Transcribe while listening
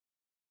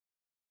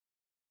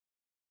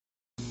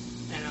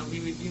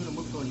reviewing a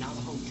movie called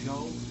Navajo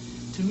Joe.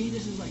 To me,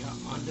 this is like an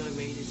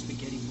underrated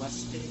spaghetti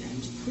western, and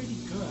it's pretty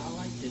good. I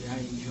liked it.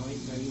 I enjoyed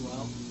it very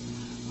well.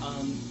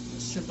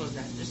 Simple as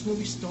that. This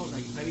movie stars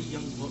like very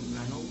young Burt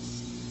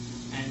Reynolds,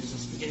 and it's a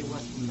spaghetti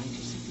western from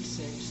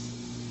 1966.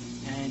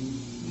 And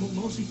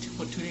mostly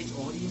for today's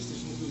audience,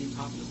 this movie really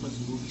popular for its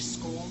movie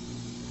score,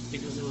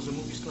 because it was a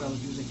movie score that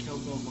was used in Kill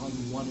Bill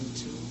Volume 1 and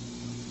 2.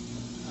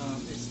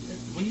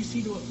 When you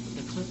see the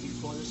clip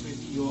before this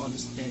review, you'll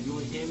understand.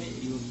 You'll hear it,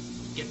 you'll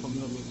get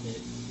familiar with it.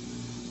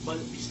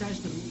 But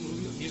besides the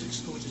music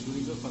score, which is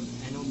really good from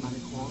Ennio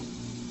Morricone,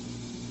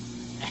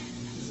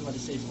 this is what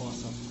it says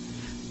awesome.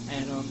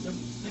 And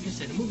like I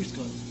said, the movie's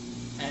good.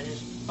 And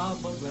it's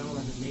about Burt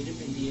Reynolds as a native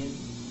Indian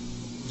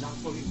who's out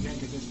for revenge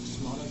against the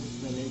slaughter of his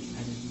village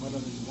and his mother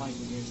and his wife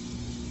against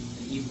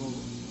the evil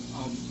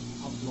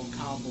outlaw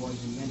cowboys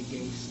and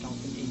renegades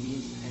stomping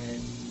Indians'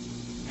 heads.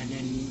 And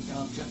then the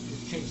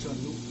objective change to a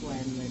new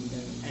plan when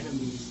the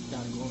enemies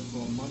start going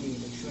for money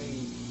in the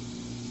train.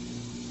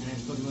 And then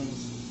Burt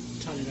Reynolds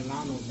turn it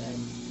around on them.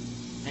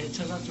 And it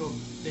turns out to a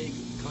big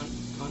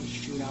gun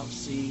shootout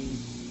scene,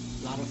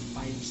 a lot of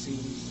fighting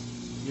scenes.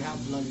 You have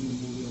blood in the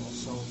movie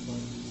also, but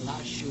a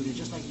lot of shooting,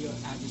 just like your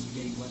average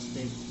spaghetti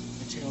western,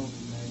 A Tale of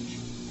Revenge.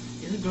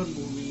 It's a good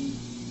movie,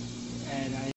 and I